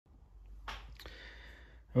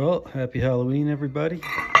Well, happy Halloween, everybody.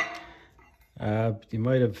 You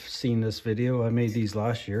might have seen this video. I made these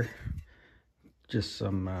last year. Just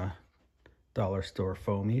some dollar store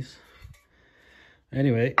foamies.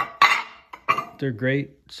 Anyway, they're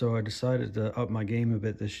great, so I decided to up my game a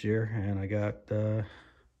bit this year, and I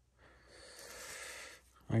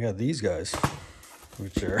got these guys,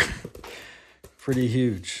 which are pretty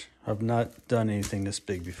huge. I've not done anything this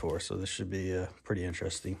big before, so this should be pretty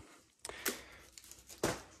interesting.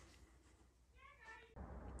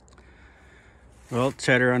 Well,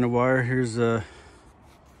 chatter on the wire. Here's a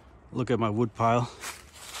look at my wood pile.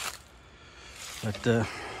 But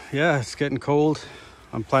yeah, it's getting cold.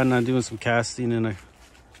 I'm planning on doing some casting in a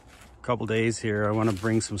couple days here. I want to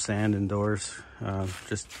bring some sand indoors,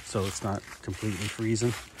 just so it's not completely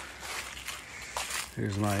freezing.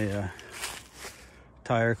 Here's my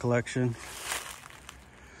tire collection.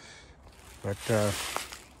 But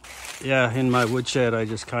yeah, in my woodshed, I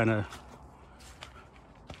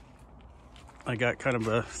got kind of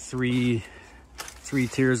a three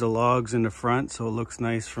tiers of logs in the front, so it looks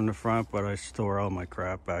nice from the front, but I store all my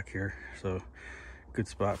crap back here. So good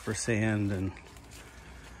spot for sand and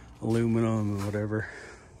aluminum and whatever.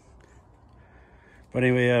 But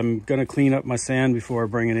anyway, I'm gonna clean up my sand before I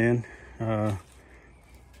bring it in.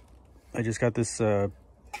 I just got this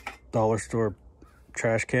dollar store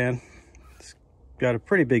trash can. It's got a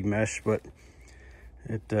pretty big mesh, but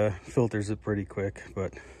it filters it pretty quick.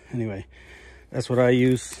 But anyway, that's what I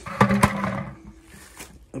use.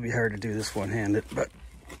 It'll be hard to do this one-handed, but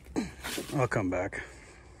I'll come back.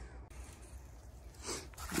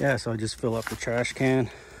 Yeah, so I just fill up the trash can,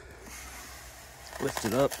 lift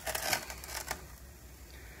it up,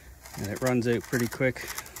 and it runs out pretty quick.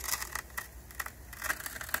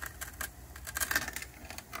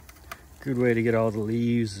 Good way to get all the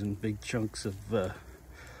leaves and big chunks of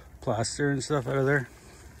plaster and stuff out of there.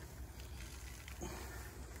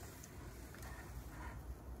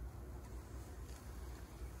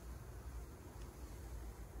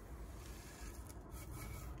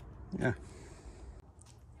 Yeah.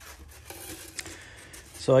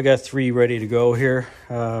 So I got 3 ready to go here.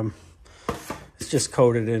 It's just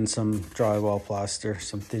coated in some drywall plaster,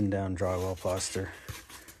 some thin down drywall plaster.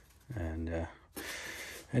 And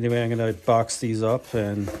anyway, I'm gonna box these up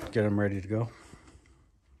and get them ready to go.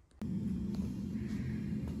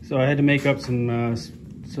 So I had to make up some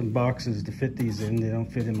boxes to fit these in. They don't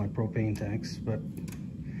fit in my propane tanks, but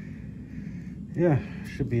yeah,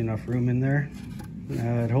 should be enough room in there.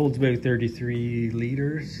 It holds about 33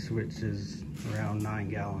 liters, which is around 9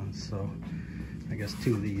 gallons. So I guess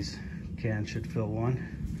 2 of these cans should fill 1.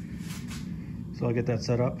 So I'll get that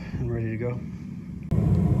set up and ready to go.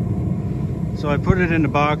 So I put it in the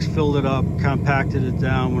box, filled it up, compacted it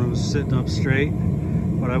down when it was sitting up straight.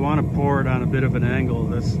 But I want to pour it on a bit of an angle.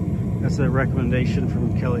 That's a recommendation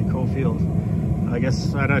from Kelly Cofield. I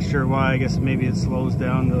guess, I'm not sure why. I guess maybe it slows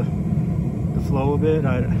down the flow a bit.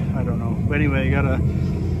 I don't know. But anyway, I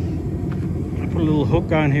put a little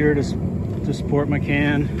hook on here to support my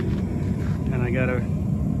can, and I got a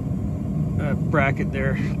bracket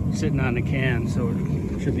there sitting on the can, so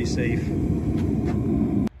it should be safe.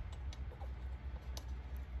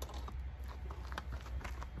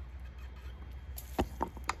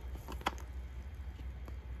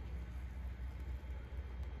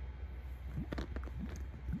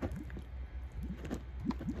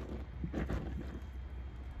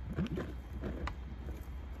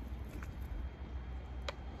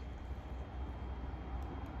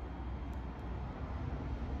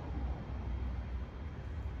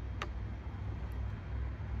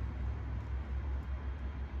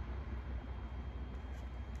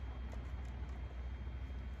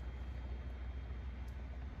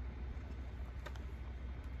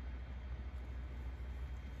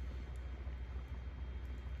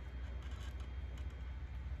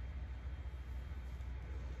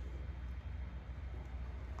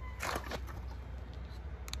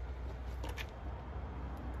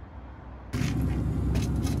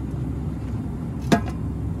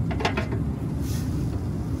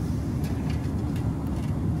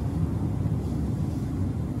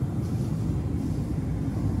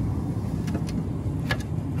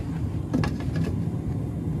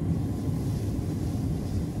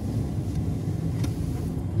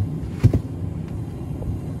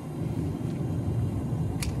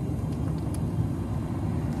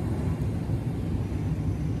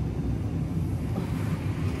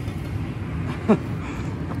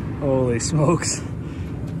 Holy smokes.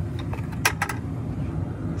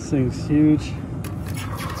 This thing's huge.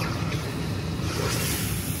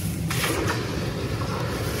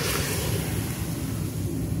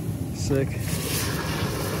 Sick.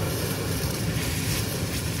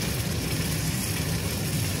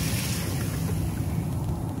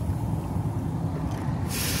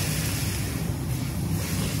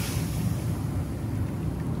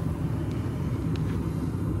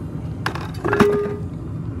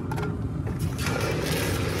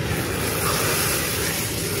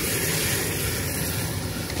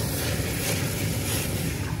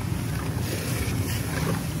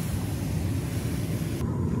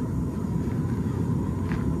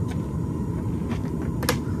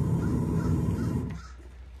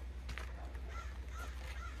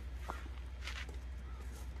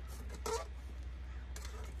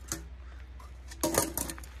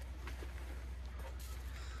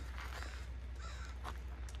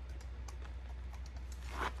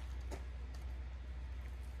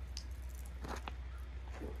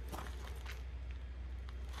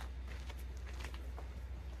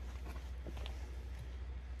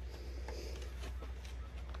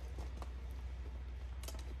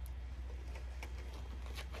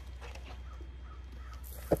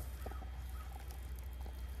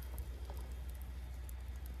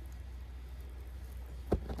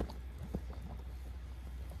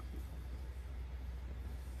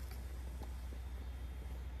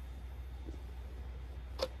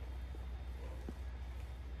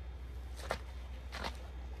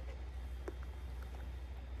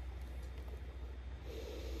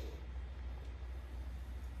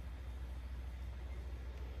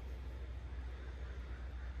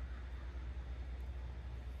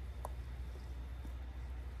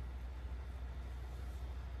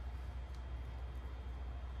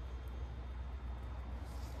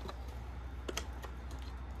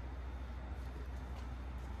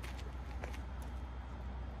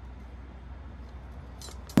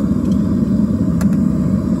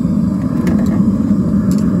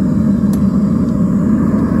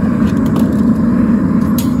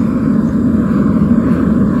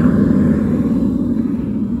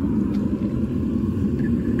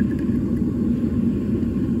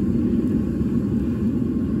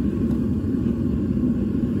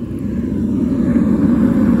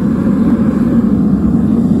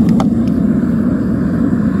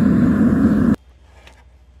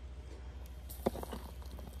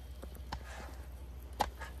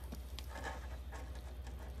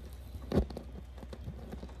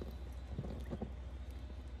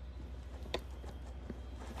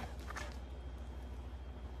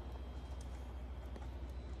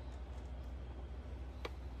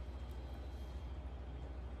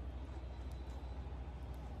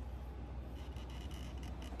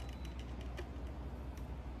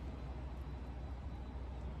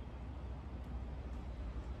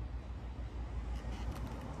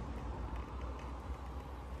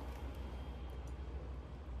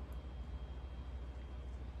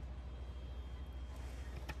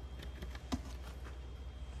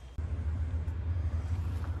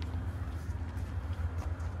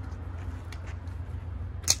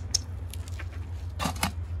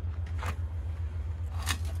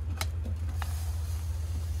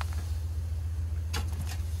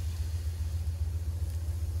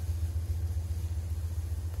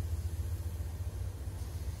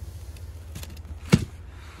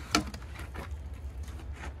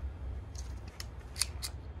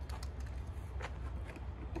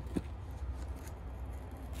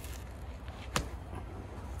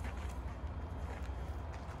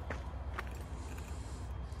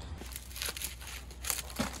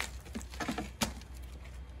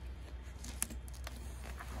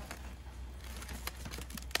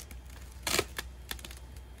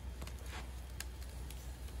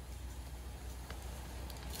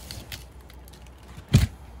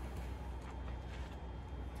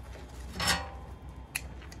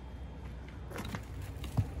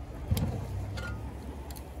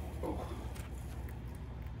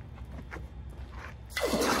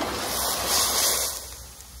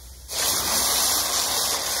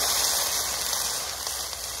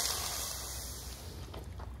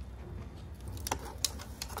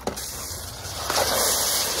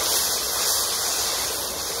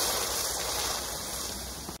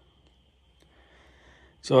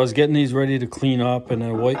 So I was getting these ready to clean up, and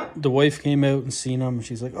the wife came out and seen them.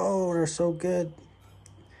 She's like, "Oh, they're so good."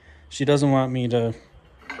 She doesn't want me to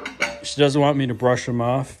brush them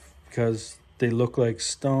off because they look like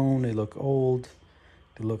stone. They look old.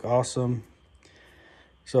 They look awesome.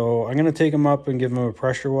 So I'm gonna take them up and give them a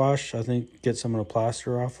pressure wash. I think get some of the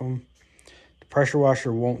plaster off them. The pressure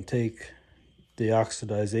washer won't take the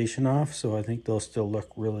oxidization off, so I think they'll still look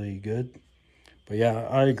really good. But yeah,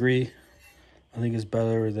 I agree. I think it's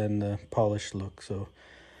better than the polished look. So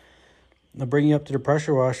I'll bring you up to the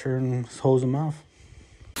pressure washer and hose them off.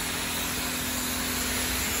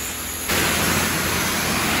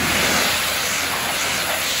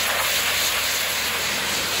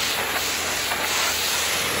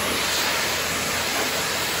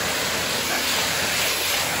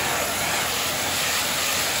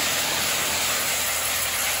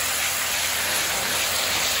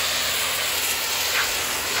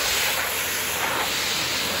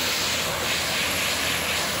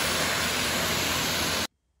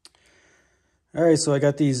 All right, so I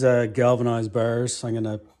got these galvanized bars. I'm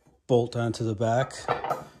gonna bolt onto the back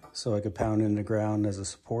so I could pound in the ground as a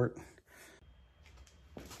support.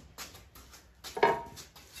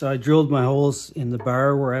 So I drilled my holes in the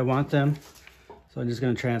bar where I want them. So I'm just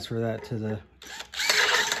gonna transfer that to the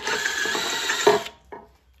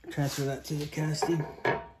casting.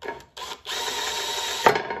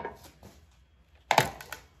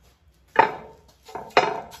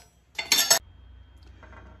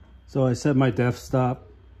 So I set my depth stop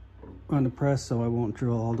on the press so I won't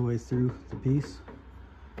drill all the way through the piece.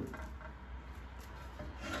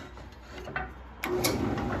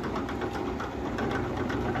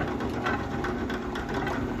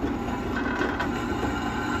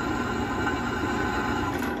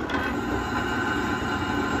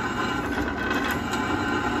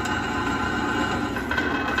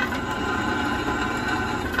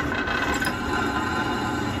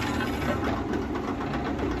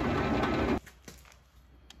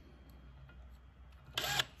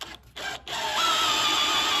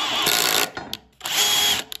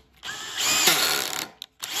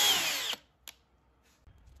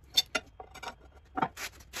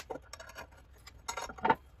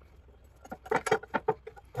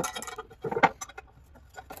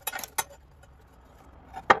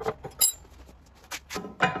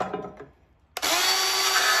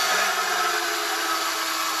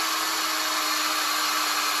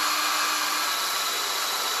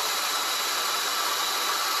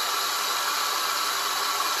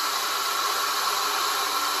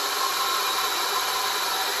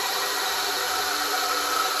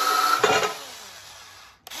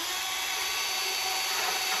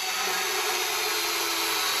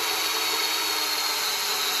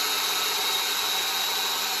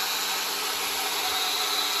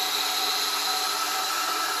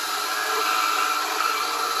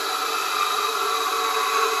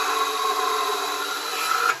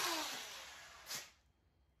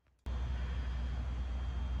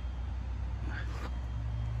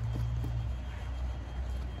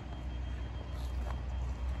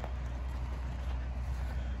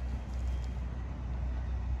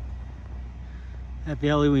 Happy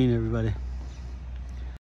Halloween, everybody.